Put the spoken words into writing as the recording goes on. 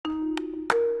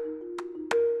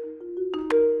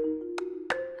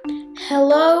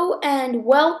Hello and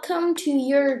welcome to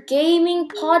your gaming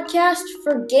podcast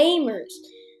for gamers.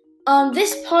 On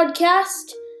this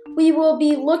podcast, we will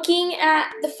be looking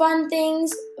at the fun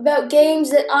things about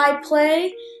games that I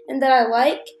play and that I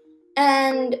like,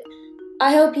 and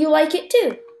I hope you like it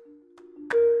too.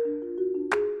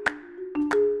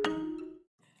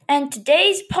 And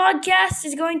today's podcast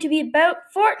is going to be about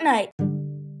Fortnite.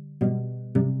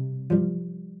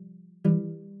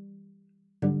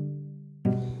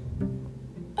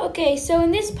 Okay, so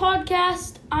in this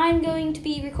podcast, I'm going to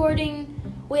be recording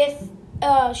with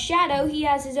Shadow. He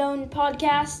has his own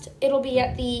podcast. It'll be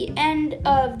at the end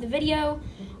of the video.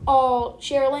 I'll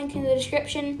share a link in the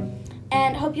description.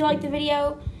 And hope you like the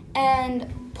video.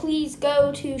 And please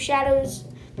go to Shadow's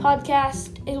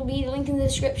podcast. It'll be the link in the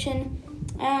description.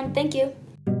 And thank you.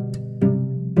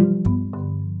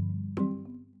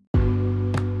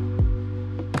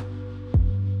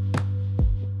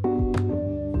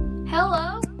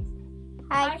 Hello.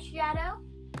 Hi, Shadow.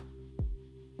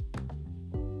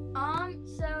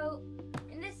 So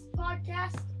in this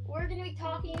podcast, we're going to be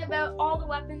talking about all the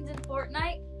weapons in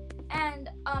Fortnite and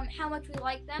how much we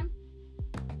like them.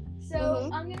 So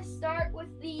I'm going to start with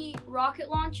the rocket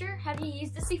launcher. Have you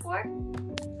used this before?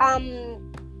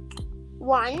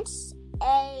 Once.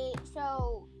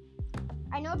 So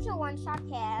I know it's a one-shot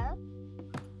kill,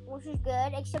 which is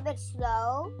good, except it's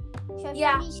slow. So if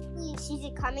somebody sees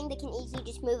it coming, they can easily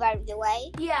just move out of the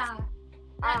way. Yeah,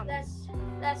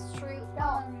 that's true.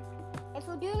 If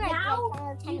we're doing like 10 out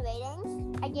of 10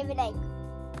 ratings, I give it like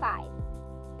 5.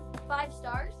 5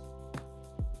 stars?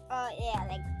 Yeah,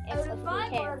 like out of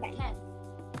 5 or out of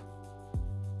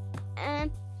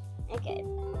 10? Okay.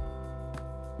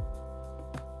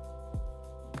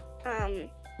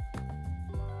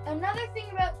 Another thing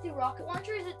about the rocket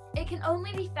launcher is it can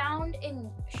only be found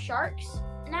in sharks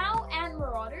now and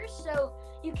marauders, so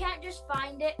you can't just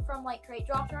find it from like crate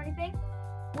drops or anything,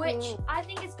 which I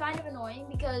think is kind of annoying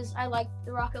because I like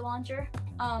the rocket launcher.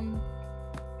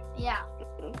 Yeah.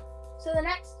 So the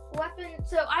next weapon,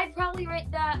 so I'd probably rate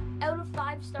that out of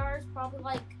 5 stars, probably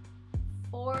like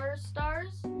 4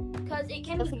 stars, because it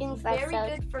can be very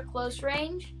good for close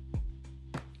range,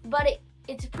 but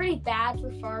it's pretty bad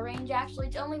for far range, actually.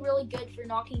 It's only really good for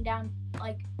knocking down,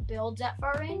 like, builds at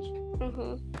far range.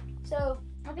 So,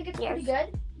 I think it's pretty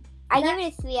good. I give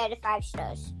it a 3 out of 5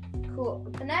 stars. Cool.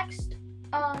 The next,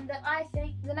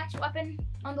 the next weapon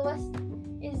on the list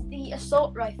is the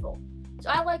assault rifle. So,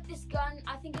 I like this gun.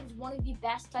 I think it's one of the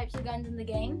best types of guns in the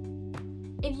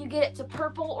game. If you get it to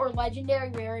purple or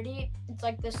legendary rarity, it's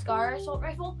like the Scar assault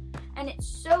rifle. And it's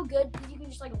so good because you can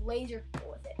just, like, laser people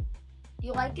with it. Do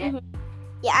you like it?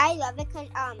 Yeah, I love it because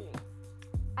I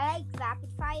like rapid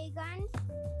fire guns.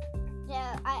 So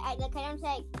I don't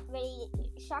say really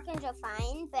shotguns are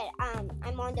fine, but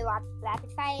I'm on the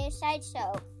rapid fire side,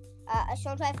 so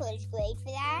assault rifle is great for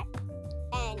that,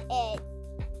 and I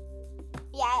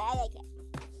like it.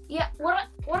 Yeah,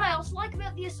 what I also like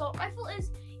about the assault rifle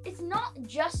is it's not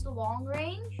just long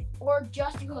range or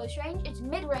just close range. It's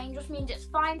mid range, which means it's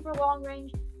fine for long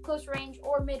range, close range,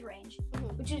 or mid range,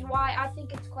 which is why I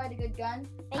think it's quite a good gun.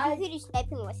 And you can do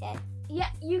sniping with it. Yeah,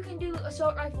 you can do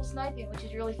assault rifle sniping, which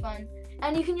is really fun.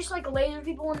 And you can just like laser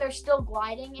people when they're still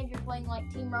gliding if you're playing like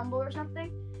Team Rumble or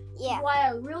something. Yeah. That's why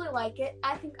I really like it.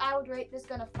 I think I would rate this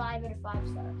gun a 5 out of 5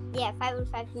 stars. Yeah, 5 out of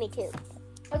 5 for me too.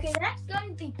 Okay, the next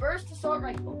gun is the burst assault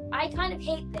rifle. I kind of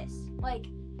hate this. Like,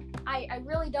 I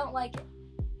really don't like it.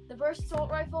 The burst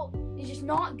assault rifle is just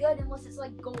not good unless it's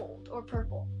like gold or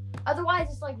purple. Otherwise,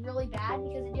 it's like really bad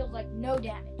because it deals like no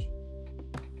damage.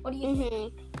 What do you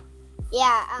think?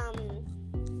 Yeah,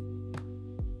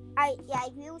 I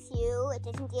agree with you. It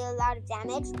doesn't deal a lot of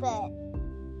damage, but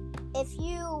if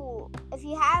you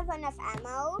have enough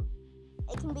ammo,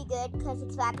 it can be good because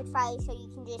it's rapid fire, so you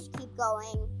can just keep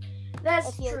going.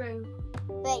 That's true.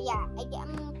 But yeah, I get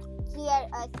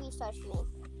 3 stars for me.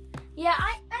 Yeah,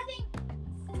 I think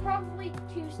probably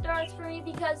 2 stars for me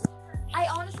because I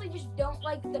honestly just don't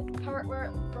like the part where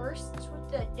it bursts with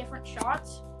the different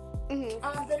shots. The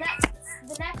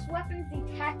next weapon is the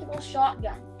tactical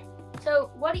shotgun.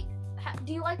 So,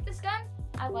 do you like this gun?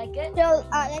 I like it. So,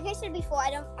 like I said before,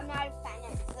 I'm not a fan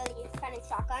of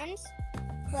shotguns,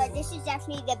 but this is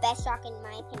definitely the best shotgun in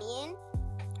my opinion.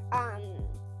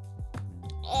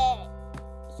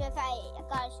 So if I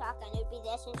got a shotgun, it would be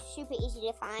this, and it's super easy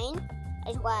to find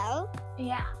as well.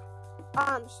 Yeah.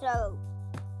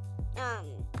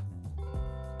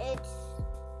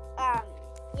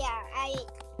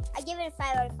 I give it a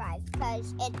 5 out of 5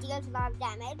 because it deals a lot of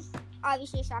damage.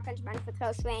 Obviously, shotguns run for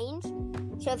close range,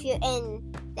 so if you're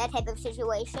in that type of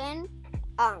situation,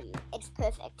 it's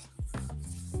perfect.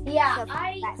 Yeah, So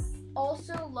I that's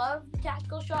also love the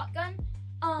tactical shotgun.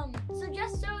 So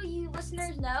just so you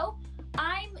listeners know,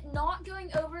 I'm not going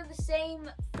over the same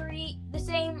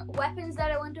weapons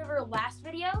that I went over last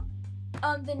video,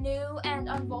 the new and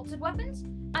unvaulted weapons.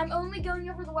 I'm only going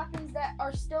over the weapons that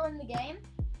are still in the game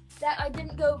that I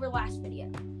didn't go over last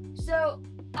video. So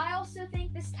I also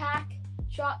think this tac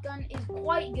shotgun is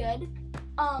quite good,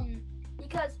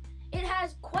 because it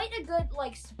has quite a good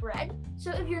like spread.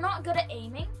 So if you're not good at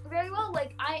aiming very well,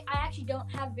 like I actually don't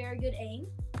have very good aim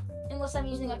unless I'm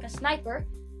using like a sniper.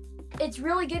 It's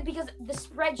really good because the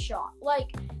spread shot,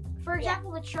 like for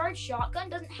example, the charged shotgun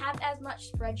doesn't have as much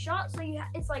spread shot, so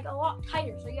it's like a lot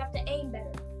tighter, so you have to aim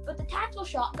better. But the tactical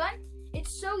shotgun,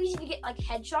 it's so easy to get like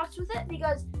headshots with it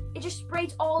because it just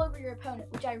sprays all over your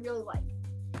opponent, which I really like.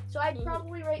 So I'd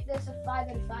probably rate this a 5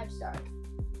 out of 5 stars.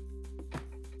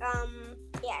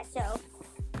 Yeah, so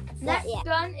Next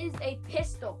gun is a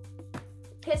pistol.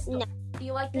 No. Do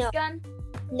you like this gun?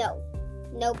 no,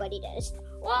 nobody does.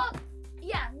 Well,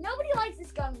 yeah, nobody likes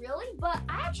this gun really, but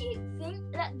I actually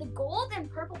think that the gold and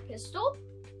purple pistol,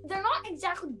 they're not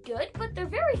exactly good, but they're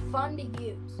very fun to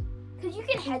use. Because you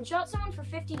can headshot someone for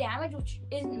 50 damage, which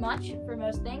isn't much for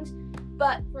most things,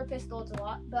 but for a pistol it's a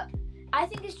lot. But I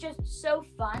think it's just so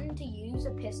fun to use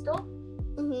a pistol,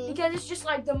 because it's just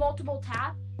like the multiple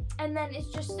tap, and then it's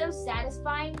just so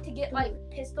satisfying to get like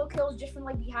pistol kills just from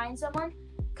like behind someone.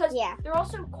 Because they're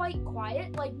also quite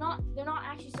quiet, like they're not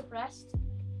actually suppressed.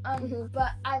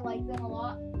 But I like them a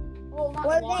lot. Well, not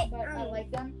a lot, but I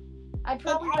like them. I'd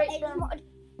probably rate them.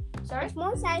 Sorry? It's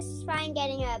more satisfying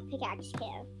getting a pickaxe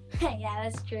kill. Yeah,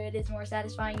 that's true. It is more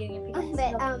satisfying getting a pickaxe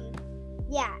But kill.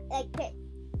 yeah, like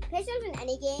pistols in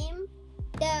any game,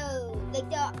 though, like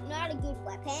they're not a good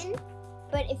weapon.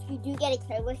 But if you do get a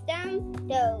kill with them,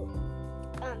 though,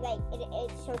 like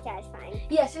it's so satisfying.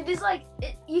 Yes, it is like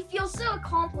you feel so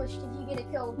accomplished if you get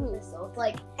a kill with a pistol. It's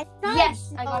like, It's not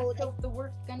yes, like, I got killed with the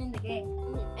worst gun in the game.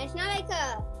 And it's not like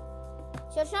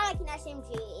it's not like an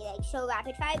SMG, like so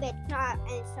rapid fire, but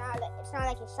it's not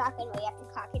like a shotgun where you have to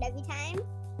cock it every time.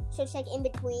 So it's like in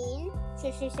between. So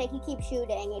it's just like you keep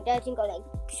shooting. It doesn't go like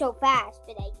so fast,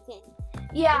 but like you can.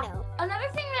 Yeah. You know. Another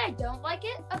thing that I don't like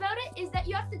about it is that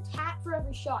you have to tap for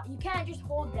every shot. You can't just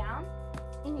hold down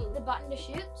the button to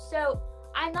shoot. So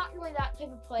I'm not really that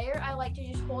type of player. I like to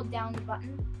just hold down the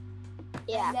button.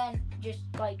 Yeah. And then just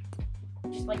like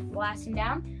blasting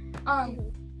down.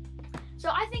 So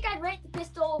I think I'd rate the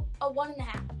pistol a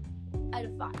 1.5 out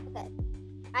of 5. Okay.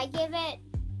 I give it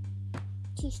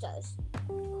 2 stars.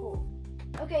 Cool.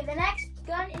 Okay, the next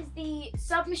gun is the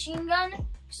submachine gun.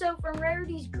 So from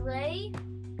rarities gray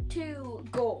to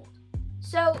gold.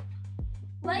 So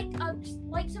like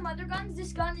some other guns,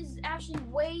 this gun is actually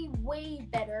way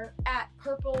better at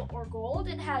purple or gold.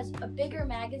 It has a bigger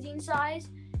magazine size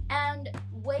and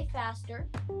way faster.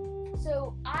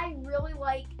 So I really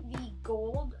like the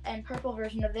gold and purple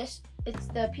version of this. It's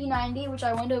the P90, which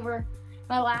I went over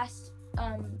my last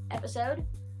episode.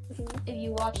 If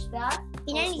you watched that,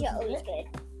 P90s are always good.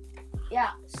 Yeah.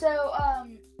 So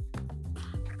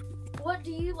what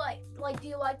do you like? Like, do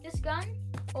you like this gun?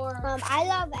 Or I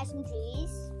love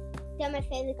SMGs. They're my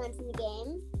favorite guns in the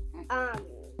game.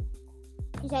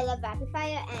 Because I love rapid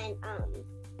fire and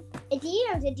it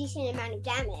deals a decent amount of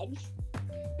damage.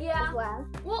 Yeah. As well.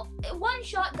 Well, one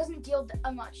shot doesn't deal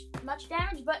much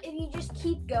damage, but if you just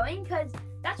keep going, because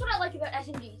that's what I like about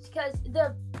SMGs. Because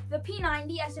the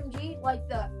P90 SMG, like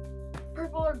the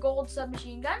purple or gold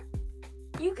submachine gun,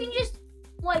 you can just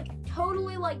like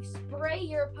totally like spray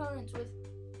your opponents with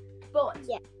bullets.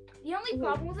 Yeah. The only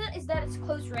problem with it is that it's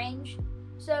close range.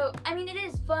 So I mean, it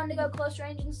is fun to go close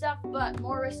range and stuff, but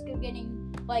more risk of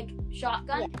getting like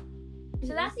shotgun. Yeah.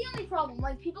 So that's the only problem.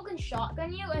 Like people can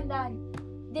shotgun you, and then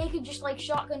they could just like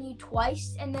shotgun you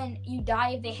twice, and then you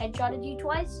die if they headshotted you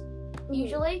twice,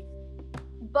 usually.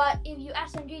 But if you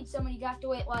SMG'd someone, you'd have to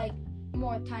wait like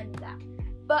more time than that.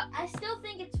 But I still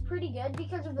think it's pretty good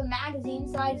because of the magazine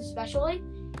size, especially.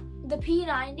 The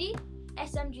P90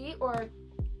 SMG or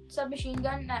submachine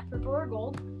gun at purple or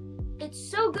gold, it's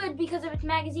so good because of its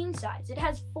magazine size. It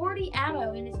has 40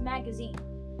 ammo in its magazine,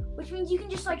 which means you can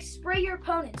just like spray your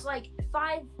opponents like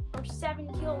 5 or 7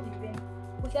 kills even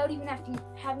without even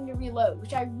having to reload,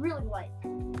 which I really like.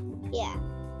 Yeah.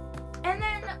 And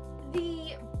then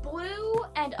the blue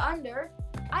and under,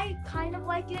 I kind of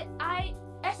like it.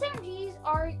 SMGs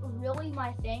aren't really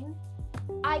my thing.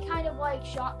 I kind of like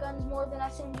shotguns more than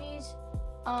SMGs.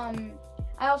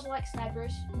 I also like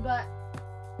snipers, but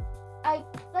I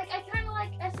kind of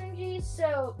like SMGs,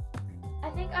 so I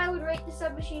think I would rate the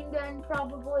submachine gun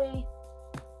probably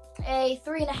a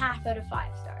 3.5 out of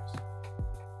 5 stars.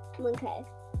 Okay.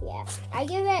 Yeah,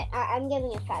 I'm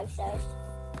giving it 5 stars.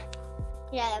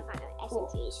 Yeah, that's kind of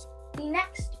SMGs. The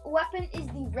next weapon is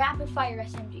the rapid fire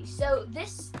SMG. So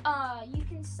this, you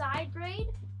can side grade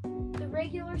the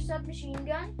regular submachine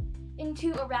gun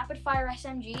into a rapid fire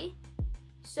SMG.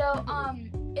 So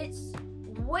it's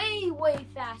way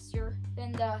faster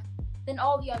than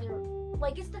all the other.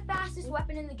 Like, it's the fastest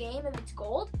weapon in the game if it's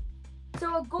gold.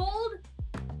 So a gold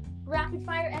rapid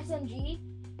fire SMG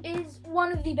is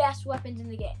one of the best weapons in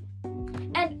the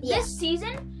game. And this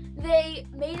season, they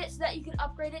made it so that you can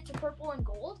upgrade it to purple and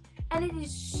gold, and it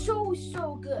is so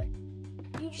good.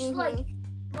 You just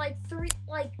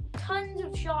like tons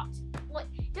of shots. Like,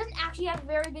 it doesn't actually have a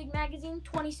very big magazine,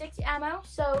 26 ammo,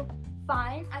 so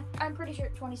fine. I'm pretty sure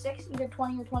 26, either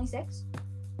 20 or 26.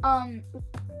 And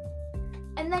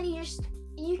then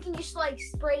you can just like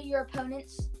spray your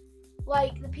opponents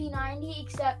like the P90,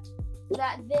 except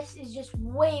that this is just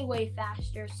way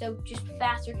faster, so just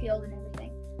faster kills and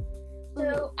everything.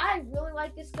 So I really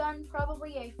like this gun,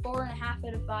 probably a 4.5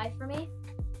 out of 5 for me.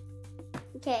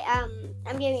 Okay, I'm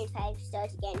giving it 5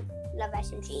 stars again. Love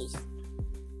SMGs.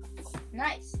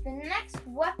 Nice. The next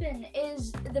weapon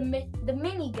is the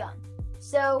minigun.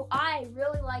 So I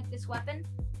really like this weapon.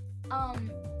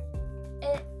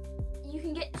 You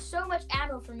can get so much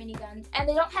ammo for miniguns, and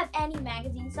they don't have any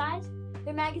magazine size.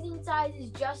 Their magazine size is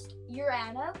just your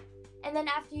ammo, and then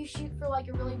after you shoot for like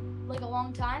a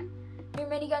long time, your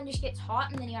minigun just gets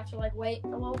hot, and then you have to like wait a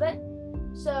little bit.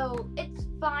 So it's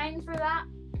fine for that.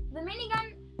 The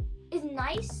minigun is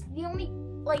nice.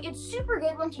 It's super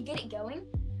good once you get it going,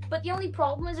 but the only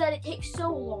problem is that it takes so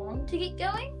long to get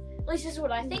going. At least this is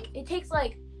what I think. It takes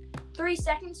like 3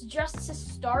 seconds just to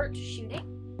start shooting,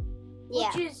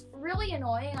 which is really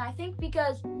annoying, I think,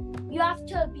 because you have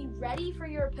to be ready for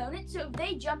your opponent. So if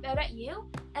they jump out at you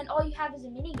and all you have is a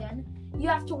minigun, you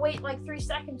have to wait like 3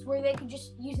 seconds where they could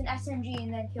just use an SMG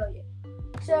and then kill you.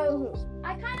 So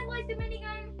I kind of like the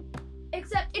minigun,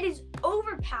 except it is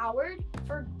overpowered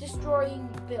for destroying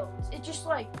builds. It just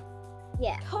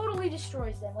totally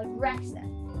destroys them, like wrecks them,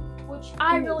 which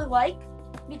I really like,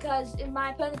 because in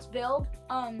my opponent's build,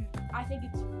 I think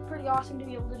it's pretty awesome to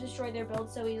be able to destroy their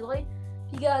build so easily,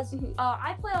 because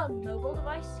I play on a mobile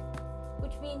device,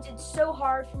 which means it's so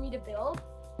hard for me to build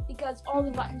because all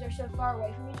the buttons are so far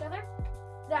away from each other.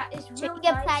 That is really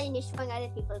nice. Destroying other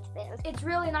people's build. It's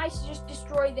really nice to just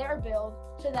destroy their build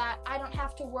so that I don't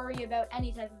have to worry about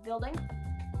any type of building.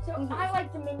 So I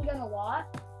like the minigun a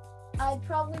lot. I'd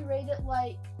probably rate it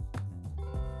like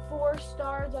 4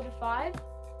 stars out of 5.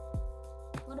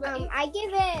 What about you? I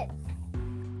give it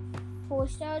 4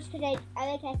 stars because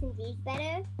I like SMGs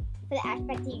better for the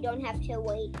aspect that you don't have to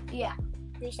wait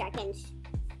 3 seconds.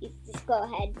 You just go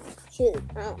ahead, shoot.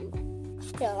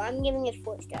 So I'm giving it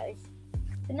 4 stars.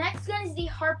 The next gun is the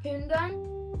harpoon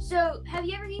gun. So have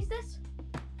you ever used this?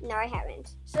 No, I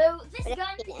haven't. So this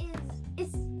gun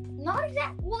is not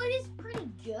exact. Well, it is pretty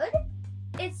good.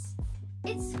 It's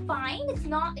fine. It's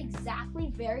not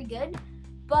exactly very good,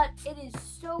 but it is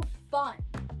so fun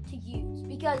to use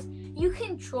because you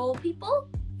control people.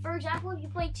 For example, if you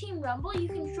play Team Rumble, you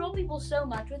control people so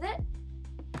much with it.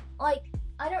 Like,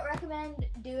 I don't recommend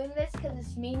doing this because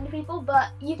it's mean to people, but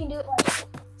you can do it like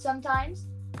sometimes.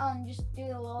 Just do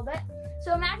it a little bit.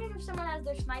 So imagine if someone has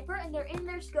their sniper and they're in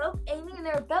their scope aiming and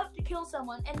they're about to kill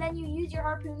someone, and then you use your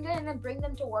harpoon gun and then bring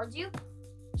them towards you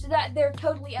so that they're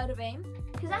totally out of aim.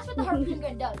 Because that's what the harpoon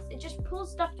gun does. It just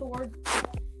pulls stuff towards you.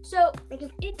 So if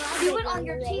you do it on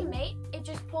your teammate, it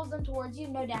just pulls them towards you,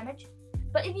 no damage.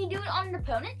 But if you do it on an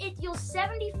opponent, it deals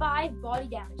 75 body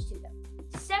damage to them.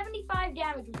 75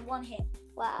 damage with one hit.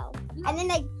 Wow.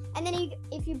 And then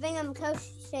if you bring them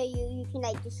close, so you can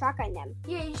just shotgun them.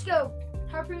 Yeah, you just go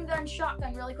harpoon gun,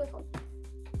 shotgun really quickly.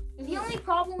 The only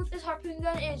problem with this harpoon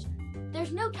gun is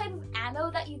there's no type of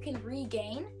ammo that you can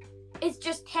regain. It's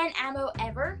just 10 ammo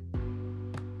ever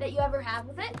that you ever have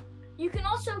with it. You can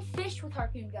also fish with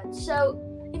harpoon guns.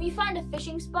 So if you find a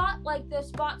fishing spot, like the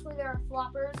spots where there are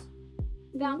floppers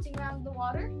bouncing around the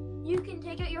water, you can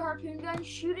take out your harpoon gun,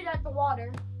 shoot it at the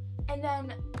water, and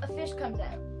then a fish comes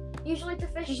out. Usually it's a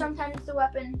fish, sometimes it's a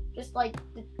weapon, just like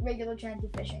the regular chance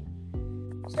of fishing.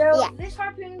 So this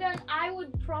harpoon gun, I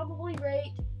would probably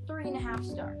rate 3.5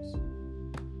 stars.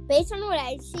 Based on what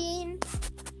I've seen,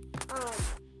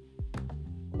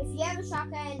 if you have a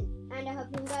shotgun and a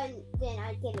harpoon gun, then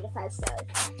I'd give it a 5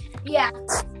 stars. Yeah,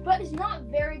 but it's not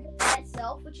very good by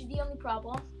itself, which is the only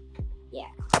problem. Yeah.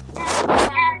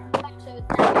 So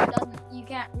you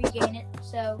can't regain it,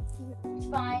 so it's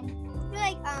fine. I feel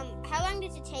like, how long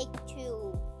does it take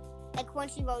to,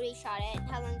 once you've already shot it,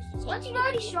 how long does it take? Once you've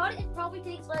already shot it, it probably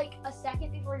takes, a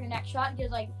second before your next shot,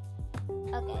 because,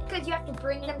 Okay. Because you have to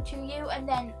bring them to you and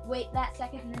then wait that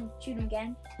second and then shoot them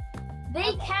again.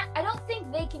 They can't. I don't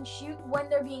think they can shoot when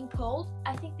they're being pulled.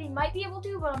 I think they might be able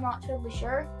to, but I'm not totally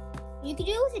sure. You could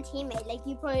do it with a teammate, like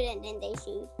you put it in and they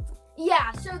shoot.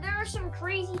 Yeah, so there are some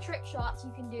crazy trick shots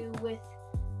you can do with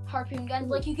harpoon guns.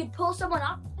 Like you could pull someone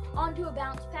up onto a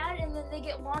bounce pad and then they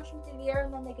get launched into the air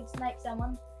and then they could snipe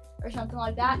someone or something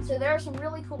like that. So there are some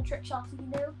really cool trick shots you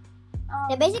can do.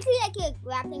 They're basically like a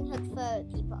grappling hook for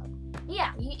people.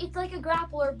 Yeah, it's like a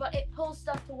grappler, but it pulls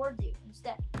stuff towards you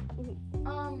instead.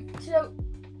 So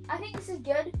I think this is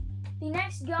good. The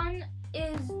next gun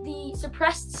is the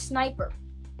suppressed sniper.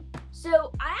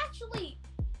 So I actually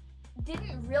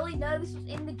didn't really know this was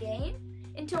in the game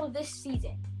until this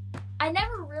season. I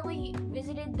never really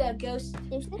visited the ghost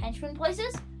henchman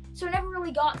places, so I never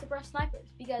really got suppressed snipers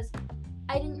because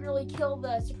I didn't really kill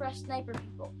the suppressed sniper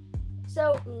people.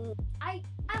 So I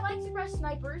like suppressed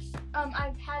snipers.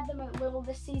 I've had them a little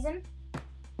this season.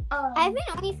 I haven't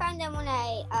only found them when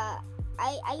I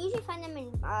usually find them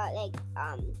in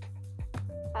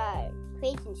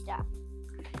crates and stuff.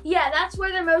 Yeah, that's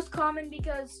where they're most common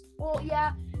because, well,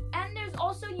 yeah. And there's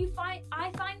also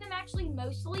I find them actually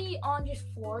mostly on just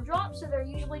floor drops, so they're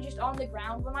usually just on the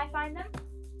ground when I find them,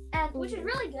 and which is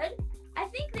really good. I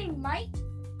think they might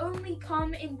only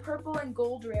come in purple and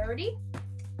gold rarity.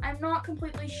 I'm not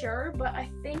completely sure, but I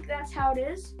think that's how it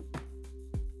is.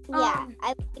 Yeah,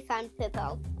 I found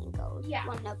purple and gold. Yeah,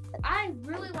 I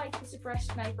really like the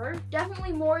suppressed sniper.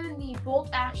 Definitely more than the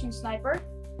bolt action sniper.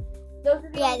 Those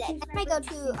are the that's my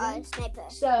go-to sniper.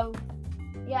 So,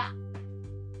 yeah.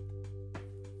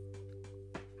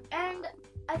 And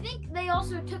I think they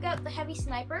also took out the heavy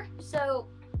sniper. So,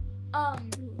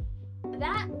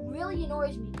 that really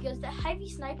annoys me because the heavy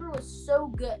sniper was so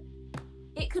good.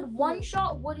 It could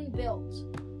one-shot wooden builds.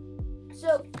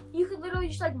 So you could literally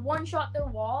just like one-shot their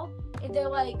wall. If they're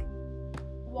like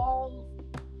wall,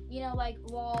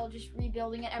 just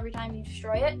rebuilding it every time you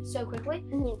destroy it so quickly.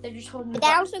 They're just holding. But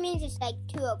that also means it's like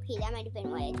too OP. That might have been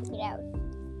why I took it out.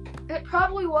 It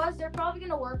probably was. They're probably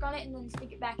gonna work on it and then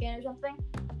stick it back in or something.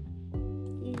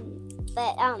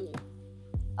 But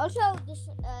also this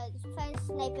suppressed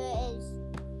sniper is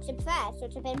suppressed, so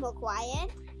it's a bit more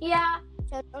quiet. Yeah.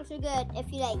 So it's also good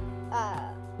if you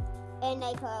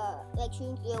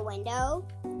shooting through your window,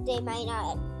 they might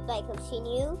not have seen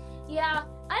you. Yeah,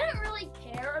 I don't really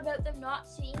care about them not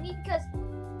seeing me because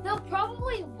they'll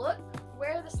probably look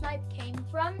where the snipe came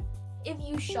from if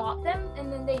you shot them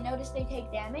and then they notice they take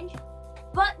damage.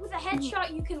 But with a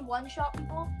headshot, you can one-shot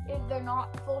people if they're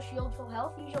not full shield, full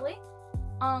health usually.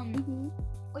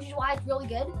 Which is why it's really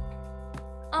good.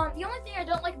 The only thing I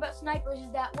don't like about snipers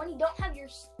is that when you're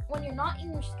not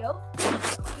in your scope,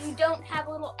 you don't have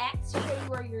a little X to show you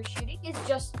where you're shooting. It's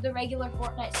just the regular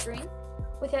Fortnite screen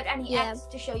without any X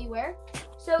to show you where.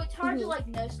 So it's hard to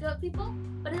no scope people,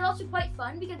 but it's also quite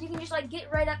fun because you can just get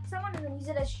right up to someone and then use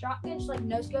it as shotgun, just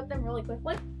no scope them really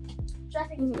quickly. Which I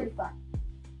think is pretty fun.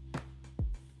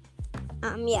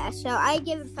 So I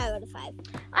give it 5 out of 5.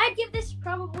 I'd give this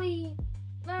probably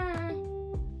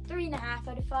 3.5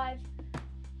 out of 5.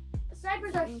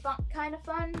 Snipers are kind of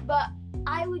fun, but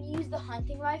I would use the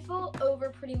hunting rifle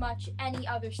over pretty much any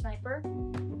other sniper.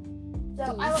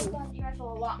 So I like the hunting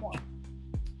rifle a lot more.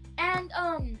 And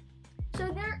so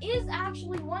there is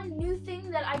actually one new thing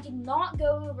that I did not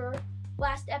go over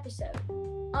last episode.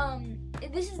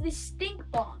 This is the stink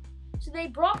bomb. So they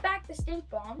brought back the stink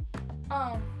bomb.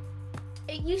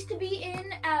 It used to be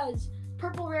in as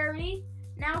purple rarity.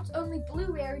 Now it's only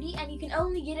blue rarity, and you can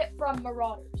only get it from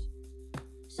Marauders.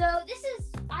 So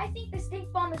I think the stink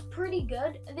bomb is pretty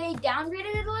good. They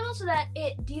downgraded it a little so that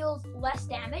it deals less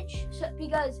damage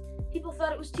because people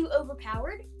thought it was too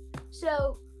overpowered.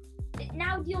 So it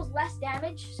now deals less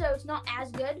damage, so it's not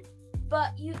as good.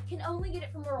 But you can only get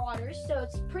it from Marauders, so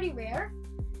it's pretty rare.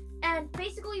 And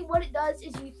basically what it does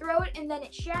is you throw it and then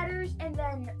it shatters, and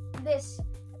then this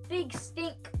big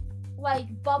stink,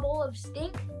 bubble of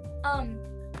stink,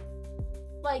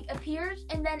 appears,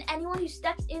 and then anyone who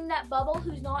steps in that bubble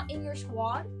who's not in your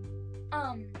squad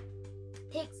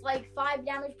takes 5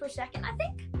 damage per second, I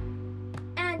think.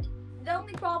 And the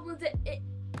only problem is that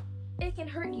it can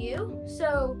hurt you,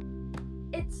 so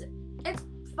it's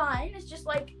fine. It's just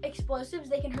like explosives.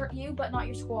 They can hurt you but not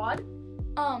your squad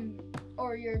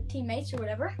or your teammates or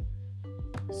whatever.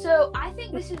 So I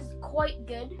think this is quite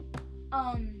good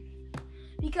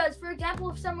because, for example,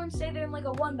 if someone say they're in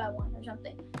a 1x1 or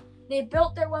something, they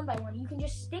built their 1x1, you can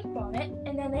just stink bomb it,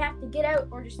 and then they have to get out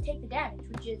or just take the damage,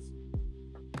 which is,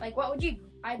 what would you do?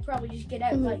 I'd probably just get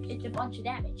out, it's a bunch of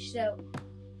damage. So,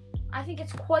 I think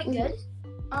it's quite good.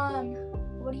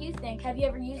 What do you think? Have you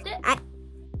ever used it?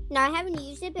 No, I haven't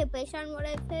used it, but based on what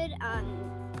I've heard,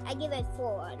 I give it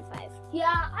 4 out of 5.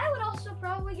 Yeah, I would also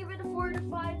probably give it a 4 out of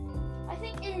 5. I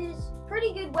think it is a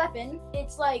pretty good weapon.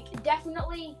 It's like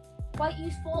definitely quite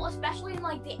useful, especially in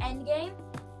like the end game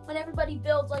when everybody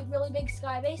builds like really big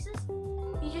sky bases.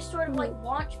 You just sort of like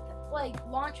launch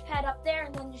pad up there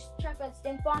and then just chuck that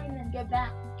stink bomb and then go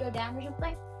down or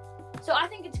something. So I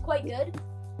think it's quite good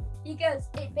because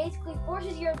it basically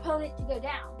forces your opponent to go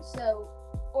down,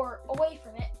 or away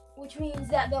from it, which means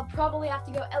that they'll probably have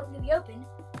to go out into the open,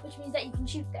 which means that you can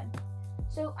shoot them.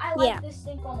 So I like this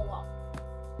stink bomb a lot.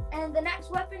 And the next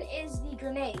weapon is the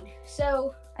grenade.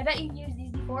 So I bet you've used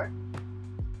these before.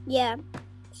 Yeah,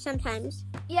 sometimes.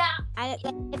 Yeah.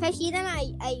 If I see them,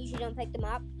 I usually don't pick them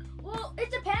up. Well, it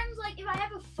depends. Like, if I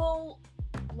have a full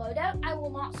loadout, I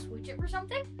will not switch it for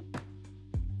something.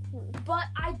 But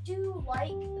I do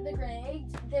like the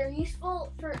grenades. They're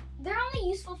only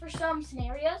useful for some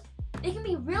scenarios. They can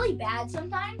be really bad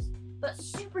sometimes, but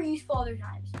super useful other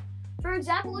times. For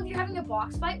example, if you're having a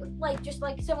box fight, just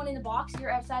like someone in the box, you're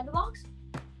outside the box,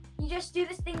 you just do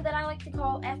this thing that I like to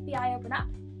call FBI open up.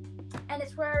 And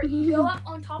it's where you go up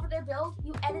on top of their build,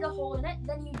 you edit a hole in it,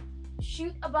 then you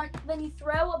then you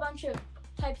throw a bunch of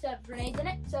types of grenades in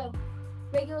it, so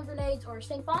regular grenades or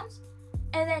stink bombs,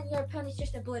 and then your opponent's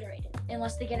just obliterated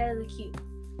unless they get out of the queue.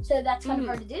 So that's kind of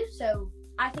hard to do, so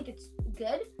I think it's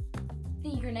good.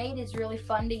 The grenade is really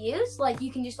fun to use. Like,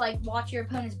 you can just watch your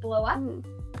opponents blow up.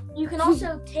 You can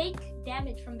also take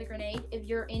damage from the grenade if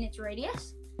you're in its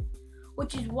radius,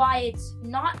 which is why it's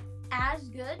not as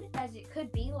good as it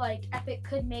could be. Like, Epic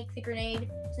could make the grenade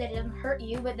so that it doesn't hurt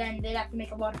you, but then they'd have to make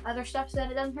a lot of other stuff so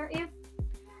that it doesn't hurt you.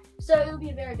 So it would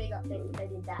be a very big update if they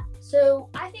did that. So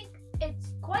I think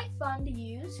it's quite fun to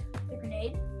use the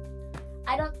grenade.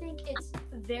 I don't think it's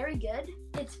very good.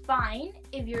 It's fine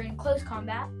if you're in close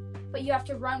combat, but you have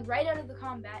to run right out of the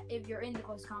combat if you're in the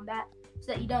close combat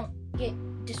so that you don't get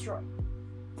destroyed.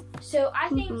 So I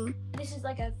think this is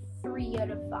like a 3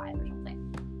 out of 5 or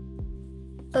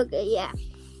something. Okay, yeah.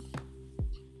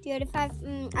 2 out of 5.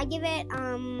 I give it,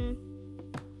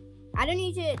 I don't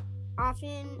use it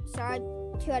often,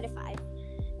 so 2 out of 5.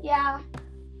 Yeah.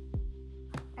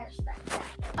 I respect that.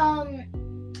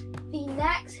 The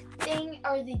next thing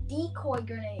are the decoy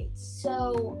grenades.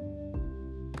 So,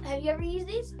 have you ever used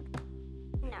these?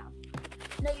 No,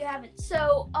 you haven't.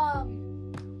 So,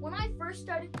 when I first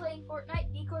started playing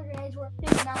Fortnite, decoy grenades were a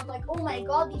thing, and I was like, oh my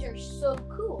god, these are so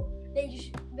cool.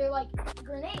 They're like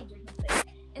grenades or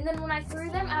something. And then when I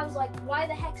threw them, I was like, why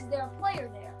the heck is there a player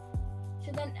there?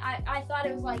 So then I thought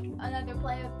it was like another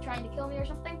player trying to kill me or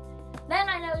something. Then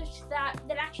I noticed that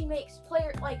actually makes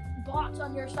bots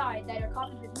on your side that are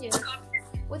copies of you.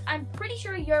 I'm pretty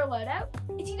sure your loadout.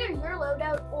 It's either your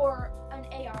loadout or an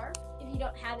AR. If you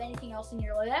don't have anything else in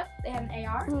your loadout, they have an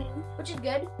AR, which is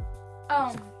good.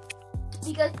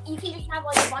 Because you can just have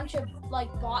a bunch of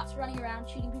bots running around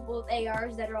shooting people with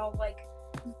ARs that are all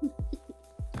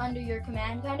under your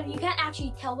command, kind of. You can't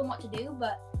actually tell them what to do,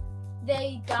 but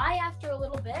they die after a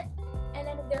little bit, and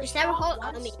then if they're shot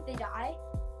once, they die.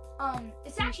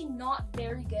 It's actually not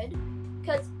very good,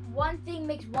 because one thing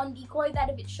makes one decoy that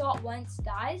if it's shot once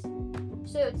dies,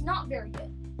 so it's not very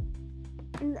good.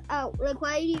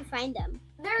 Where do you find them?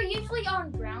 They're usually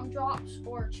on ground drops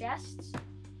or chests.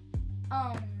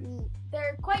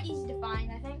 They're quite easy to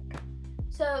find, I think.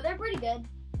 So they're pretty good.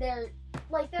 They're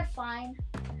fine.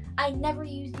 I never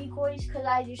use decoys because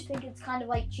I just think it's kind of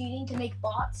like cheating to make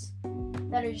bots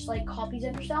that are just copies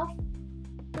of yourself.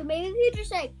 But maybe if you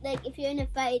just if you're in a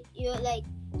fight, you're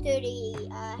 30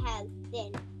 health,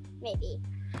 then maybe.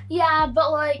 Yeah,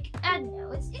 but I don't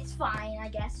know. It's fine, I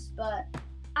guess. But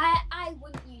I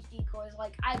wouldn't use decoys.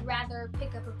 I'd rather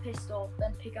pick up a pistol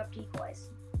than pick up decoys.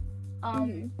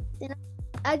 Then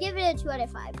I'll give it a 2 out of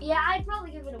 5. Yeah, I'd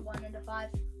probably give it a 1 out of 5.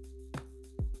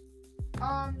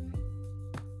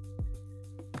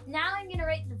 Now I'm gonna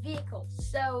rate the vehicles.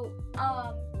 So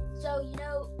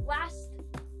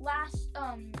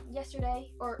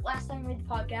yesterday or last time I made the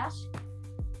podcast,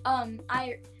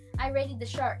 I rated the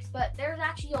sharks, but there's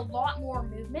actually a lot more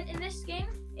movement in this game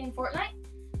in Fortnite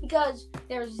because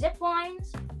there's zip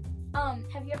lines.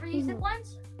 Have you ever used zip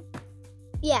lines?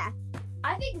 Yeah.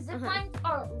 I think zip lines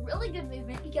are really good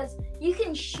movement because you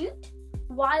can shoot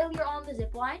while you're on the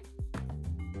zip line.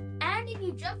 And if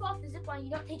you jump off the zip line, you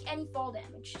don't take any fall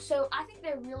damage. So I think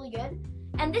they're really good.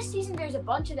 And this season, there's a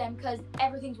bunch of them because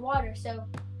everything's water. So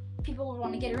people will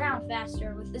want to get around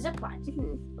faster with the zip lines,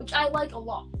 which I like a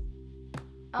lot.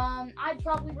 I'd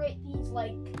probably rate these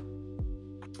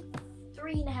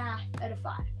 3.5 out of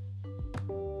 5.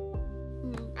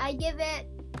 I give it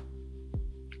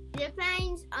zip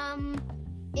lines,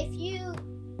 if you,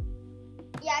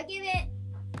 I give it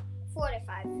 4 to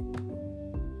 5.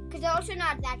 Because they're also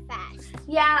not that fast.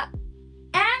 Yeah.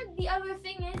 And the other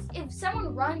thing is, if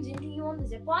someone runs into you on the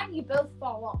zip line, you both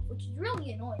fall off, which is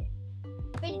really annoying.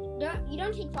 But you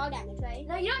don't take fall damage, right?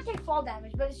 No, you don't take fall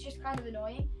damage, but it's just kind of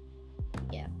annoying.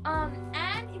 Yeah.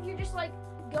 And if you're just like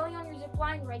going on your zip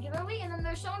line regularly, and then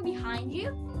there's someone behind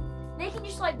you, they can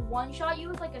just like one-shot you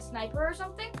with like a sniper or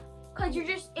something, because you're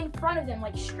just in front of them,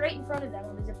 like straight in front of them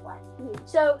on the zip line. Mm-hmm.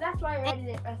 So that's why I rated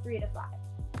it a 3 to 5.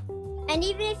 And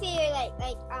even if you're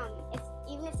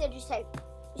even if they're just like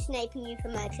sniping you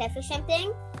from a cliff or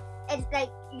something, it's like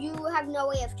you have no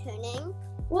way of turning.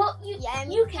 Well,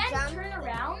 you can turn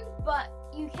around, but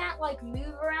you can't like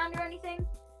move around or anything.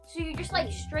 So you're just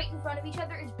like straight in front of each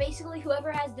other. It's basically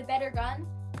whoever has the better gun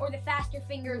or the faster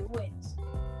fingers wins.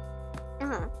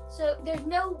 So there's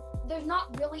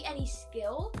not really any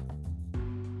skill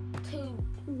to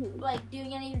like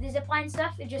doing any of the zipline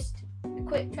stuff. It's just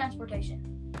quick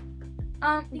transportation.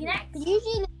 The next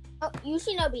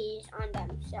usually nobody's on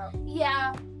them, so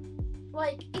yeah,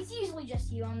 like it's usually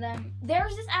just you on them.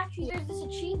 There's this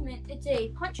achievement. It's a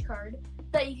punch card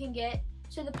that you can get.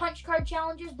 So the punch card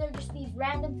challenges, they're just these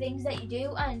random things that you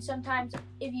do, and sometimes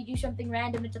if you do something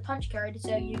random, it's a punch card,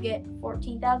 so you get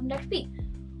 14,000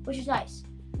 XP, which is nice.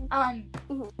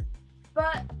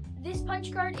 But this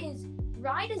punch card is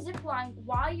ride a zip line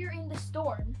while you're in the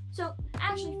storm. So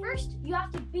actually, first you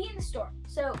have to be in the storm.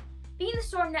 So be in the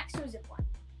storm next to a zip line.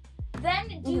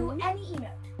 Then do any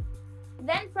emote.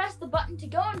 Then press the button to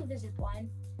go onto the zip line,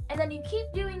 and then you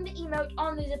keep doing the emote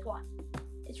on the zip line.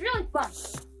 It's really fun.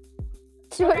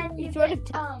 And then you get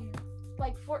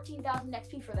like 14,000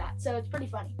 XP for that, so it's pretty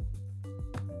funny.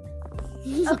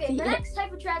 Okay, the next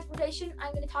type of transportation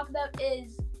I'm going to talk about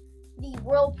is the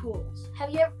whirlpools.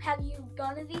 Have you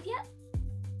gone to these yet?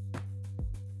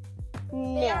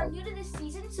 No. They are new to this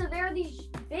season, so there are these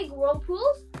big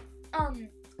whirlpools.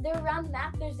 They're around the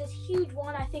map. There's this huge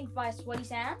one, I think, by Sweaty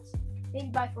Sands, maybe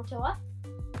by Fortilla.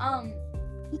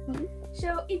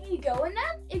 So if you go in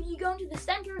them, if you go into the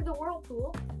center of the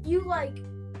whirlpool, you like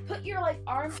put your like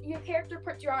arms, your character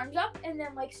puts your arms up and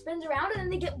then like spins around, and then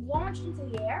they get launched into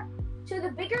the air. So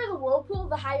the bigger the whirlpool,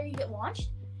 the higher you get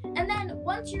launched. And then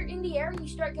once you're in the air and you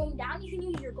start going down, you can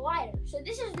use your glider. So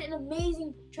this is an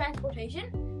amazing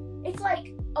transportation. It's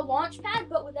like a launch pad,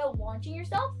 but without launching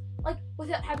yourself, like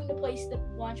without having to place the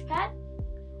launch pad,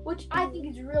 which I think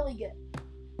is really good.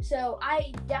 So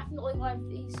I definitely love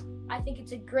these. I think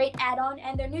it's a great add-on,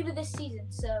 and they're new to this season,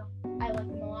 so I like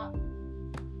them a lot.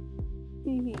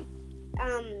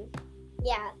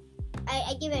 Yeah,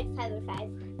 I give it 5 out of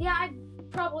 5. Yeah, I'd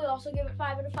probably also give it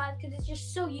 5 out of 5 because it's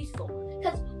just so useful.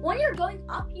 Because when you're going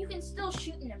up, you can still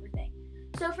shoot and everything.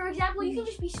 So, for example, you can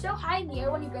just be so high in the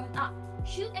air when you're going up,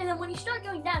 shoot, and then when you start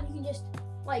going down, you can just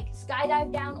like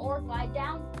skydive down or glide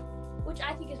down, which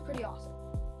I think is pretty awesome.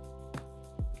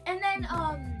 And then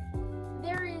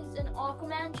there is an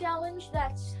Aquaman challenge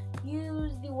that's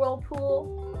use one of the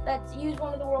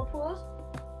whirlpools.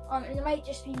 And it might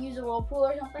just be use a whirlpool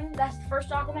or something. That's the first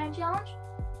Aquaman challenge.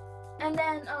 And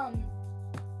then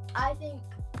I think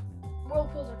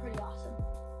whirlpools are pretty awesome.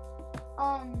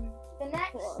 The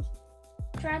next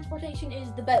transportation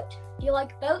is the boat. Do you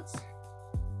like boats?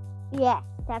 Yeah,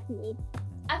 definitely.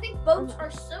 I think boats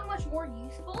are so much more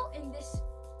useful in this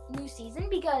new season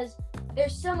because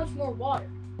there's so much more water.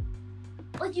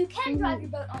 Like you can drive your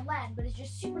boat on land, but it's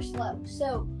just super slow.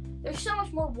 So there's so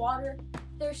much more water.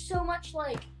 There's so much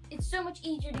it's so much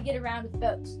easier to get around with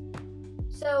boats.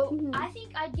 So I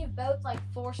think I'd give boats like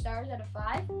 4 stars out of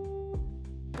 5.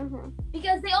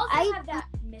 Because they also have that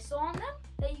missile on them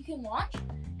that you can launch.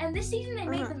 And this season they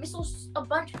made the missiles a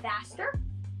bunch faster.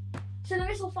 So the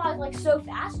missile flies like so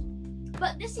fast.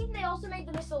 But this season they also made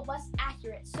the missile less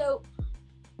accurate. So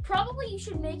probably you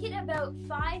should make it about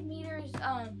 5 meters,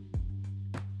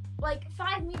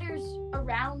 5 meters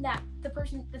around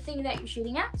the thing that you're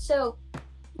shooting at. So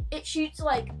it shoots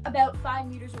like about 5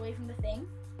 meters away from the thing.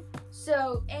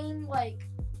 So aim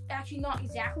actually not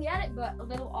exactly at it, but a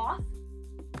little off,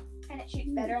 and it shoots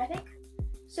better, I think.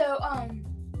 So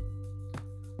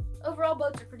overall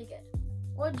boats are pretty good.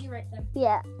 What did you rate them?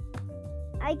 Yeah,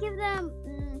 I give them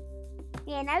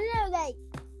now they're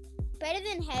better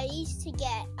than Harry's to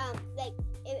get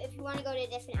if you want to go to a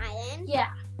different island.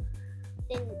 Yeah.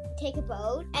 Then take a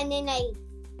boat, and then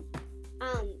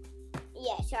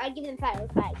so I'd give them 5 out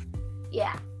of 5.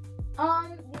 Yeah.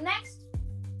 The next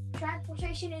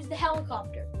transportation is the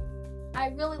helicopter. I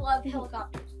really love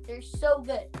helicopters. They're so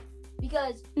good.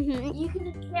 because Mhm. you can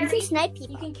You carry can snipe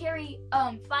people. you can carry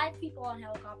 5 people on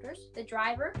helicopters, the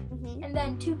driver, Mhm. and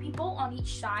then 2 people on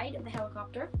each side of the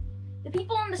helicopter. The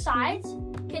people on the sides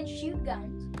can shoot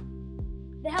guns.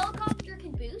 The helicopter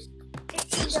can boost. It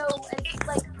can go as,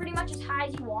 like, pretty much as high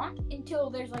as you want until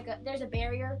there's a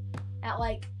barrier at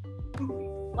like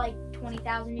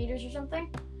 20,000 meters or something.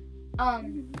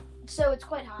 So it's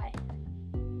quite high,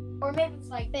 or maybe it's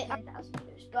like 10,000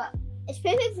 meters. But It's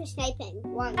perfect for sniping.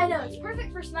 I know it's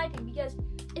perfect for sniping because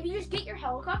if you just get your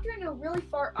helicopter and go really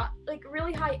far up, like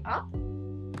really high up,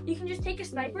 you can just take a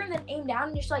sniper and then aim down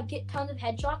and just like get tons of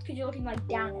headshots because you're looking like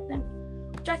down at them,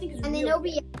 which I think is And really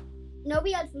then good.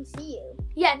 nobody else can see you.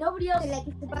 Yeah, nobody else. So, like,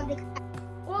 it's above the clouds.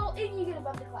 Well, if you get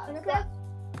above the clouds. Okay. But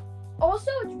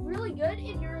also, it's really good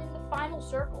if you're in the final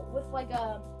circle with like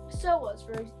solos.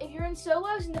 If you're in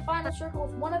solos in the final circle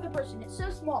with one other person, it's so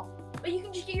small, but you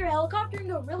can just get your helicopter and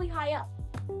go really high up.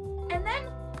 And then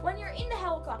when you're in the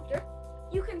helicopter,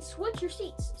 you can switch your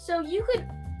seats. So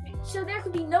there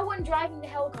could be no one driving the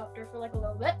helicopter for like a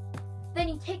little bit. Then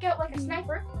you take out like a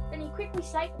sniper. Then you quickly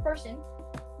snipe the person.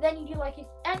 Then you do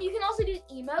and you can also do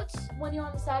emotes when you're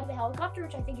on the side of the helicopter,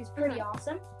 which I think is pretty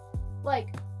awesome.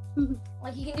 Like you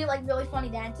can do like really funny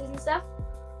dances and stuff.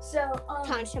 So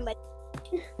Taunt somebody.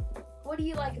 what do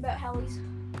you like about helis?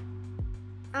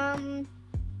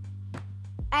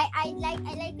 I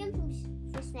like them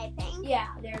for sniping. Yeah,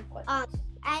 they're quite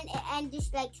And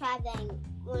just like traveling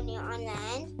when you're on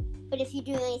land. But if you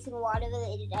do anything water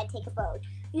related, I'd take a boat.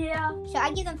 Yeah. So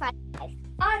I'd give them 5.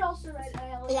 I'd also rate a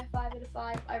heli 5 out of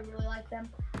 5. I really like them.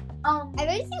 I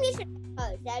really think they should have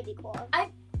boats. That'd be cool.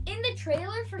 In the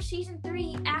trailer for season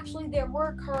 3, actually there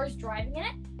were cars driving in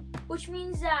it, which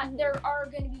means that there are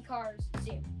going to be cars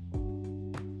soon.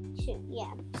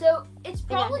 Yeah. So it's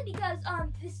probably because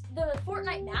the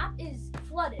Fortnite map is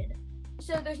flooded,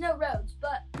 so there's no roads.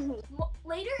 But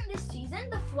later in this season,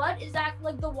 the flood is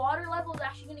the water level is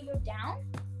actually going to go down.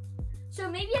 So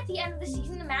maybe at the end of the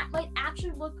season, the map might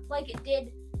actually look like it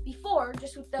did before,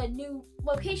 just with the new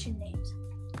location names.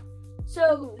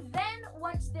 So then,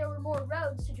 once there were more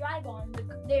roads to drive on,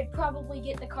 they'd probably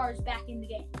get the cars back in the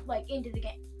game, into the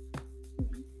game.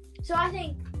 So I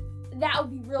think that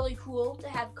would be really cool to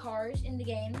have cars in the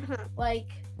game. Well,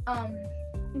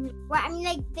 I mean,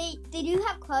 like they do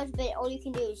have cars, but all you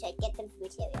can do is like get them for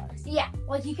materials. Yeah,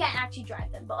 like you can't actually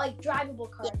drive them, but like drivable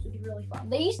cars would be really fun.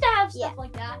 They used to have stuff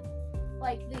like that,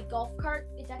 like the golf cart.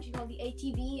 It's actually called the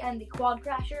ATV and the quad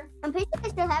crasher. I'm pretty sure they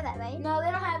still have that, right? No, they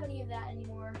don't have any of that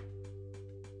anymore,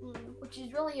 which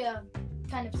is really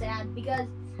kind of sad because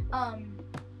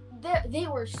they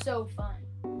were so fun.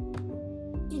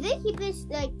 Do they keep this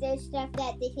like the stuff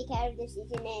that they take out of the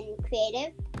season in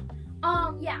creative?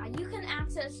 Yeah, you can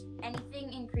access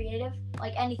anything in creative,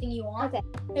 like anything you want. Okay,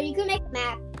 so you can make a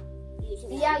map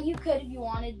using Yeah, you could if you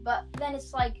wanted, but then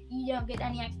it's like you don't get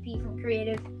any XP from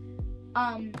creative.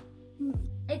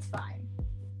 It's fine.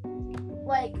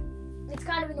 Like, it's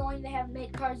kind of annoying they haven't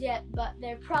made cars yet, but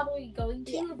they're probably going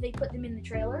to if they put them in the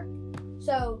trailer.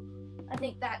 So, I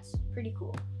think that's pretty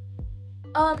cool.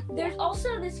 There's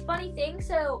also this funny thing,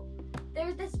 so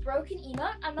there's this broken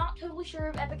emote. I'm not totally sure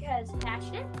if Epic has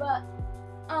patched it, but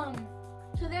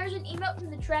so there's an emote from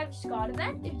the Travis Scott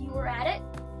event if you were at it.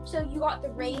 So you got the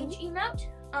Rage emote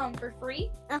for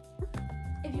free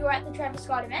if you were at the Travis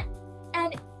Scott event.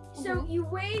 And so you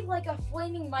wave like a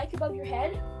flaming mic above your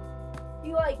head.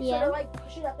 You like sort of like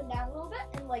push it up and down a little bit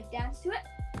and like dance to it.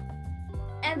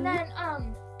 And then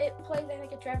it plays I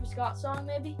think a Travis Scott song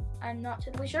maybe. I'm not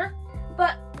totally sure.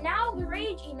 But now the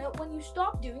Rage emote, when you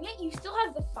stop doing it, you still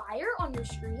have the fire on your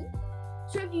screen.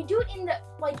 So if you do it in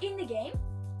the game,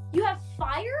 you have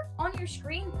fire on your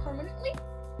screen permanently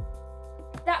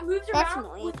that moves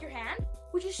around with your hand,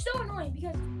 which is so annoying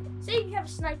because say you have a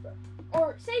sniper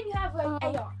or say you have like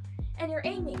AR and you're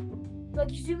aiming,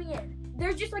 like you're zooming in.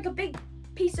 There's just like a big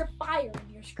piece of fire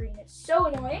in your screen. It's so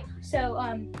annoying. So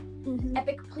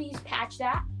Epic, please patch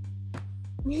that.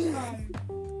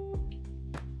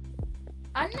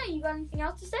 I don't know. You got anything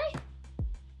else to say?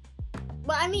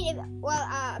 Well, I mean,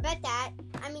 about that,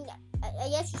 I mean, I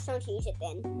guess just don't use it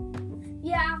then.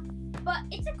 Yeah, but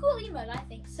it's a cool emote, I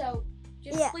think. So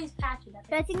just please patch it.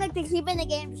 But I think like they keep in the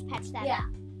game, just patch that. Yeah.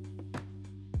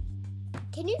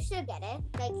 Can you still get it?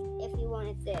 Like if you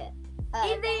wanted to.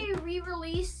 If they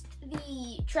re-released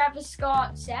the Travis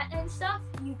Scott set and stuff,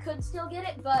 you could still get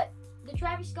it, but the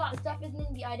Travis Scott stuff isn't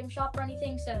in the item shop or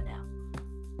anything, so no.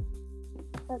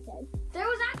 Okay. There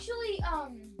was actually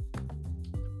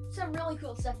some really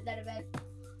cool stuff at that event.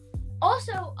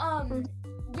 Also,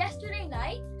 yesterday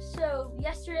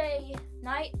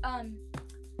night,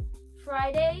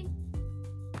 Friday,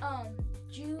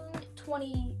 June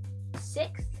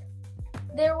 26th,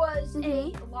 there was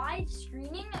a live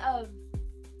screening of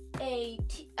a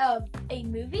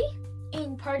movie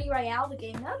in Party Royale, the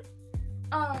game mode.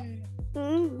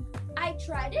 I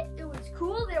tried it. It was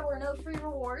cool. There were no free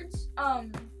rewards.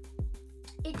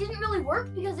 It didn't really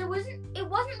work because it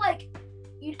wasn't like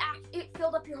it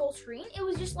filled up your whole screen. It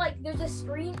was just like there's a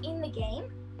screen in the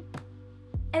game,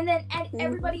 and then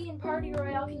everybody in Party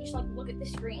Royale can just like look at the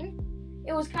screen.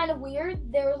 It was kind of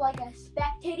weird. There was like a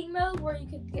spectating mode where you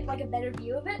could get like a better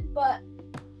view of it, but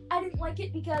I didn't like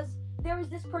it because there was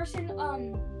this person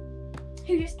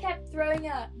who just kept doing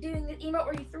the emote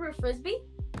where he threw a frisbee,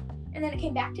 and then it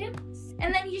came back to him,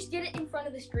 and then he just did it in front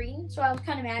of the screen. So I was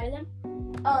kind of mad at him.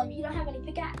 You don't have any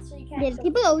pickaxe, so you can't. Yeah,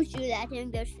 people always do that, doing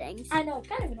those things. I know, it's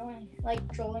kind of annoying, like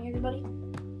trolling everybody.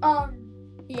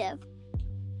 Yeah.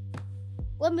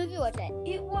 What movie was it?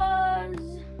 It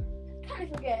was, I kind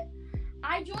of forget.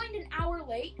 I joined an hour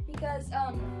late because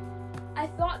I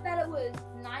thought that it was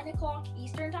 9 o'clock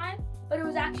Eastern time, but it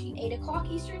was actually 8 o'clock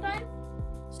Eastern time.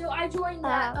 So I joined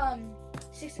at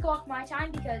 6 o'clock my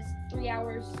time because 3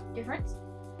 hours difference.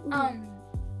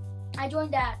 I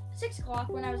joined at 6 o'clock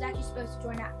when I was actually supposed to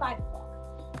join at 5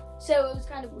 o'clock. So it was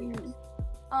kind of weird.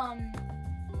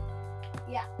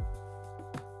 Yeah.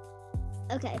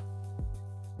 Okay.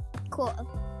 Cool.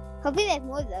 Hopefully they have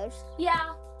more of those.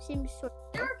 Yeah. Seems sort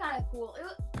They were kind of cool.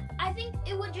 I think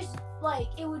it would just, like,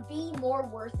 it would be more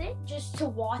worth it just to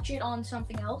watch it on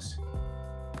something else.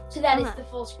 So that it's the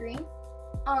full screen.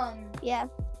 Yeah.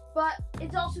 But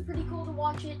it's also pretty cool to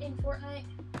watch it in Fortnite.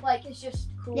 Like, it's just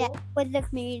cool. Yeah, with the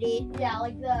community. Yeah,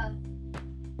 like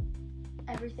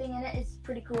everything in it is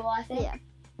pretty cool, I think. Yeah.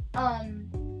 And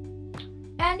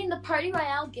in the Party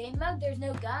Royale game mode, there's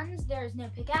no guns, there's no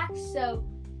pickaxe, so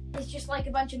it's just like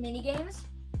a bunch of mini games.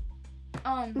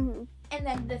 And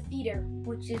then the theater,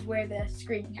 which is where the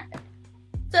screening happened.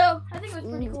 So I think it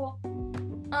was pretty cool.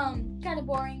 Kind of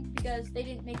boring because they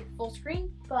didn't make it full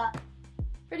screen, but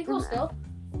pretty cool still.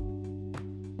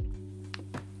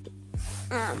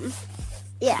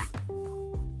 Yeah.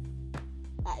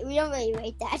 We don't really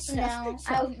rate that stuff. No,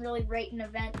 I wouldn't really rate an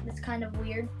event. It's kind of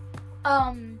weird.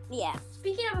 Yeah.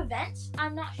 Speaking of events,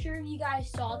 I'm not sure if you guys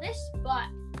saw this, but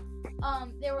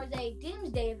there was a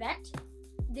Doomsday event.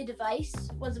 The device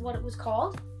was what it was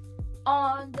called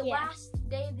on the last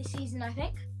day of the season, I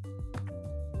think.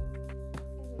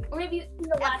 Or maybe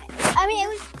the last. I mean,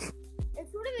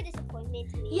 it's sort of a disappointment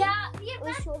to me. Yeah,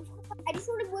 I just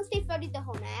sort of wish they flooded the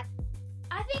whole map.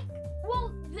 I think,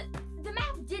 well, the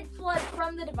map did flood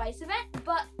from the device event,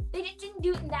 but they just didn't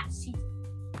do it in that season.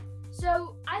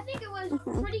 So I think it was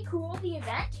pretty cool, the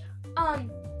event.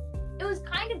 It was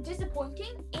kind of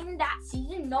disappointing in that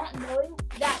season, not knowing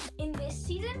that in this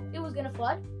season it was gonna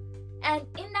flood. And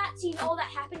in that season, all that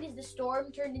happened is the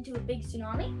storm turned into a big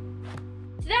tsunami.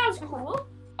 So that was cool.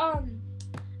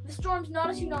 The storm's not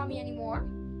a tsunami anymore.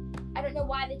 I don't know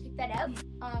why they took that out.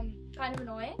 Kind of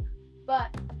annoying,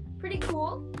 but pretty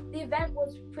cool. The event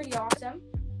was pretty awesome.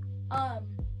 And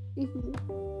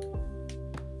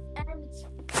it's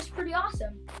just pretty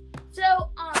awesome. So,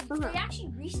 they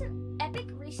actually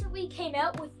Epic recently came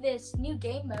out with this new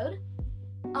game mode.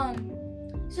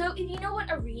 So if you know what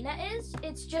Arena is,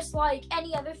 it's just like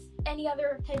any other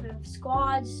type of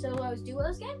squads, solos,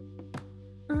 duos game.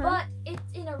 But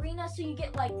it's in Arena, so you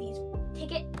get like these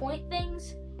ticket point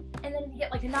things, and then you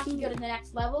get like enough to go to the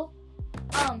next level.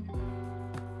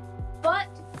 But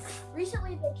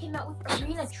recently they came out with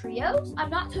Arena Trios. I'm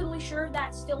not totally sure if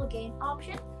that's still a game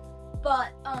option,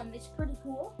 but it's pretty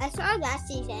cool. I saw it last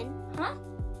season. Huh?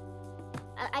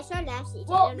 I saw it last season.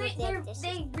 Well, they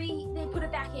put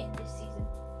it back in this season,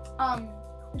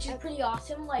 which is pretty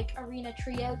awesome. Like Arena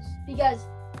Trios, because,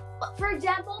 for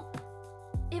example,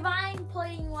 if I'm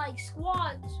playing like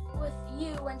squads with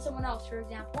you and someone else, for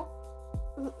example,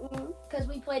 because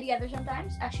we play together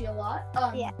sometimes, actually a lot.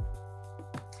 Yeah.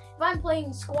 If I'm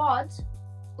playing squads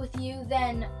with you,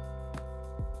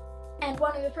 and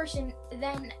one other person,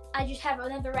 then I just have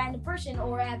another random person,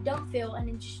 or I have don't fill, and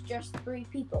it's just 3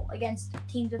 people against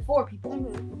teams of 4 people,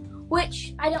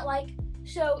 which I don't like.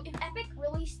 So if Epic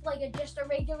released like just a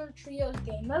regular trios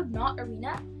game mode, not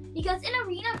Arena, because in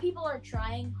Arena people are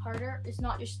trying harder. It's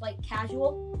not just like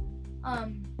casual.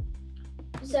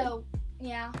 So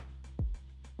yeah,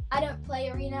 I don't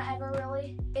play Arena ever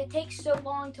really. It takes so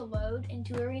long to load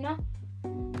into Arena.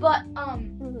 But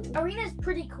Arena is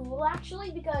pretty cool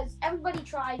actually, because everybody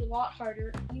tries a lot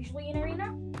harder usually in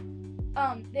Arena.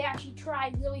 They actually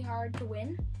try really hard to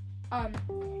win.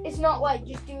 It's not like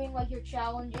just doing like your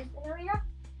challenges in Arena.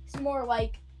 It's more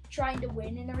like trying to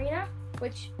win in Arena,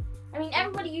 which I mean,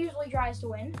 everybody usually tries to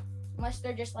win, unless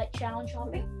they're just like challenge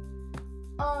hopping.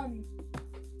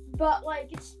 But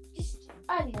like it's just,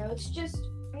 I don't know, it's just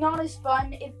not as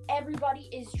fun if everybody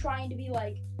is trying to be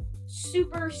like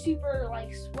super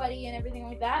like sweaty and everything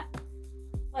like that.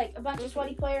 Like a bunch of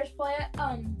sweaty players play it.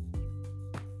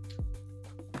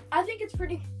 I think it's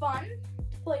pretty fun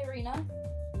to play arena,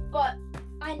 but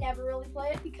I never really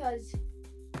play it because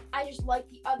I just like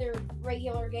the other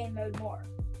regular game mode more.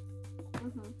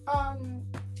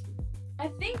 I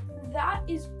think that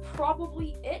is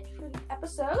probably it for the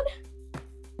episode.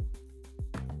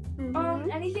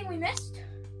 Anything we missed?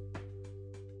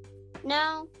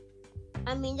 No.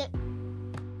 I mean,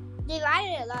 they've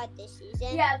added a lot this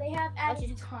season. Yeah, they have added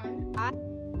a ton.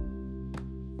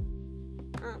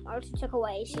 Also took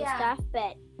away some stuff,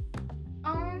 but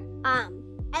I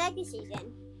like this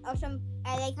season. Also,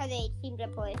 I like how they teamed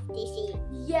up with DC.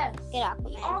 Yes. Get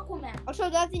Aquaman. Also,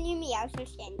 love the new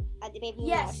Meowscles skin. The baby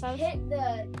Meowscles. Hit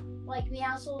the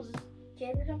Meowscles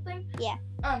kid or something. Yeah.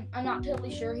 I'm not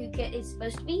totally sure who Kit is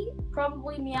supposed to be.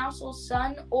 Probably Meowscles'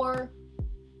 son or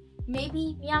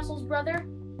maybe Meowscles' brother.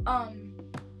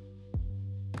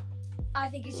 I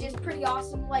think it's just pretty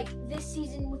awesome. Like this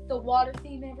season with the water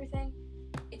theme and everything,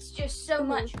 it's just so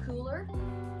much cooler.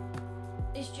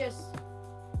 It's just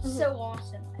so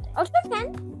awesome. I think. Also,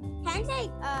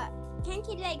 can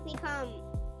Kid like become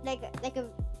like a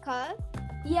cub?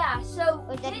 Yeah. So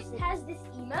Kit has this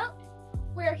emote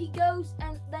where he goes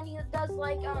and then he does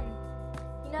like you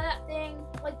know that thing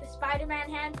like the Spider-Man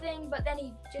hand thing, but then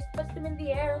he just puts them in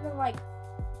the air and then like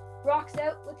rocks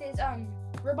out with his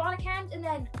robotic hands, and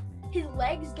then his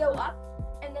legs go up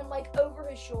and then like over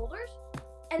his shoulders,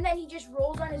 and then he just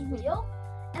rolls on his wheel,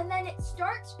 and then it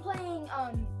starts playing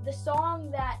the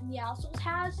song that Meowscles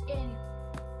has in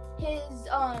his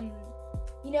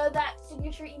you know that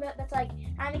signature emote that's like,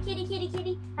 I'm a kitty, kitty,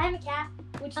 kitty, I'm a cat,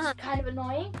 which is kind of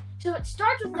annoying. So it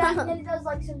starts with that, and then it does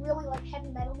like some really like heavy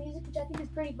metal music, which I think is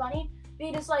pretty funny.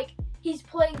 Because like he's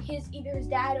playing either his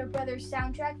dad or brother's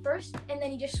soundtrack first, and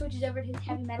then he just switches over to his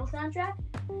heavy metal soundtrack,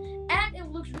 and it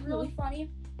looks really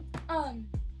funny.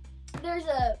 There's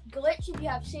a glitch if you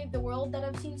have Save the World that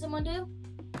I've seen someone do,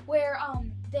 where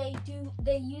they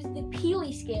use the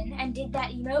Peely skin and did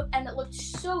that emote, and it looked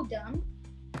so dumb.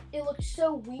 It looked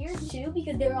so weird too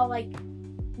because they're all like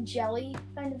jelly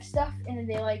kind of stuff, and then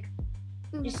they like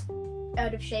just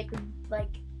out of shape and like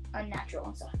unnatural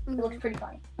and stuff. It looks pretty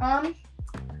funny.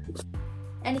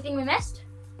 Anything we missed?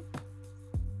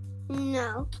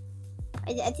 No.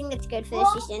 I think that's good for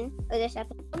this season or this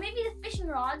episode. Or maybe the fishing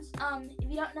rods. If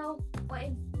you don't know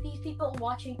if these people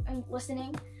watching and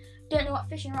listening don't know what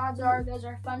fishing rods are, those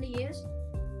are fun to use.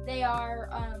 They are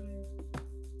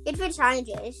good for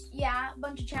challenges. Yeah, a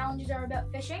bunch of challenges are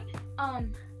about fishing.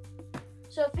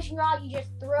 So a fishing rod, you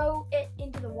just throw it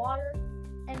into the water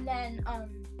and then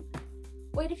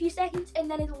wait a few seconds, and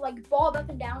then it'll like bob up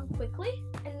and down quickly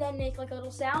and then make like a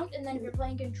little sound, and then if you're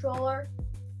playing controller,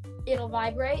 it'll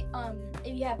vibrate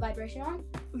if you have vibration on.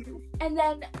 And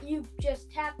then you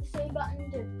just tap the same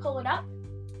button to pull it up,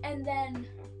 and then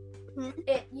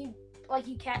you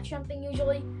catch something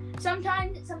usually.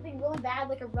 Sometimes it's something really bad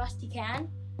like a rusty can.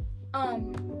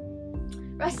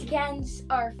 Rusty cans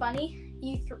are funny.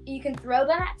 You can throw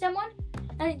them at someone,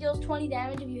 and it deals 20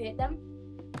 damage if you hit them.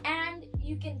 And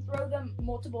you can throw them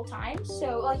multiple times,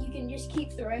 so like you can just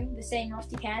keep throwing the same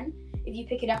rusty can if you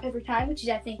pick it up every time, which is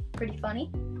I think pretty funny.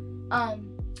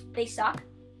 They suck.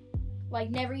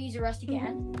 Like never use a rusty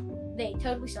can. They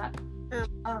totally suck.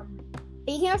 But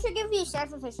you can also give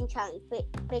yourself a fishing challenge, but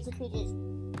basically just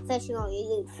fishing on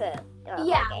your loot for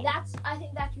I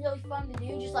think that's really fun to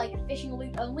do, just like fishing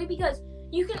loot only, because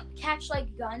you can catch like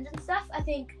guns and stuff. I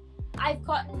think I've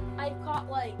caught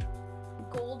like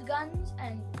gold guns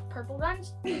and purple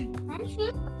guns.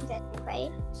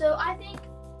 So I think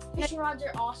fishing rods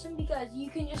are awesome because you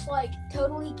can just like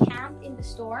totally camp in the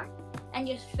storm and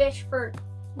just fish for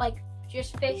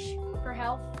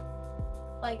health,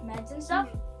 like meds and stuff,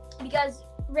 because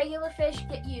regular fish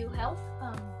get you health.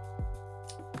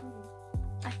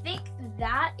 I think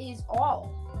that is all.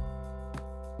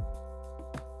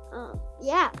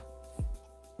 Yeah.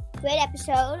 Great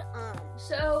episode.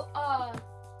 So,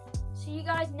 see you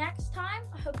guys next time.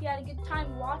 I hope you had a good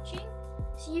time watching.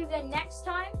 See you again next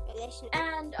time.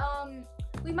 And,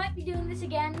 we might be doing this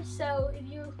again, so if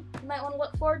you might want to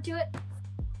look forward to it.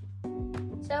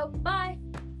 So, bye.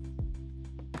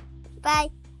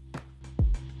 Bye.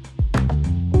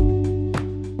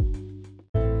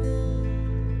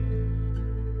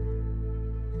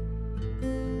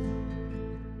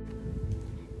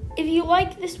 If you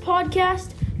like this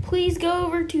podcast, please go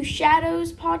over to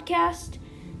Shadow's podcast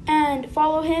and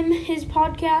follow him. His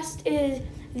podcast is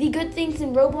The Good Things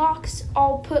in Roblox.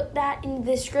 I'll put that in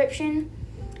the description.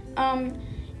 And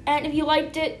if you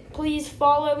liked it, please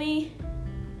follow me.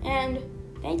 And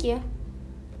thank you.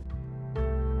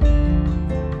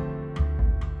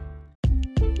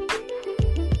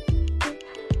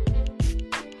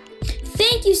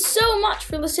 Thank you so much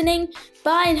for listening.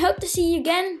 Bye, and hope to see you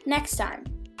again next time.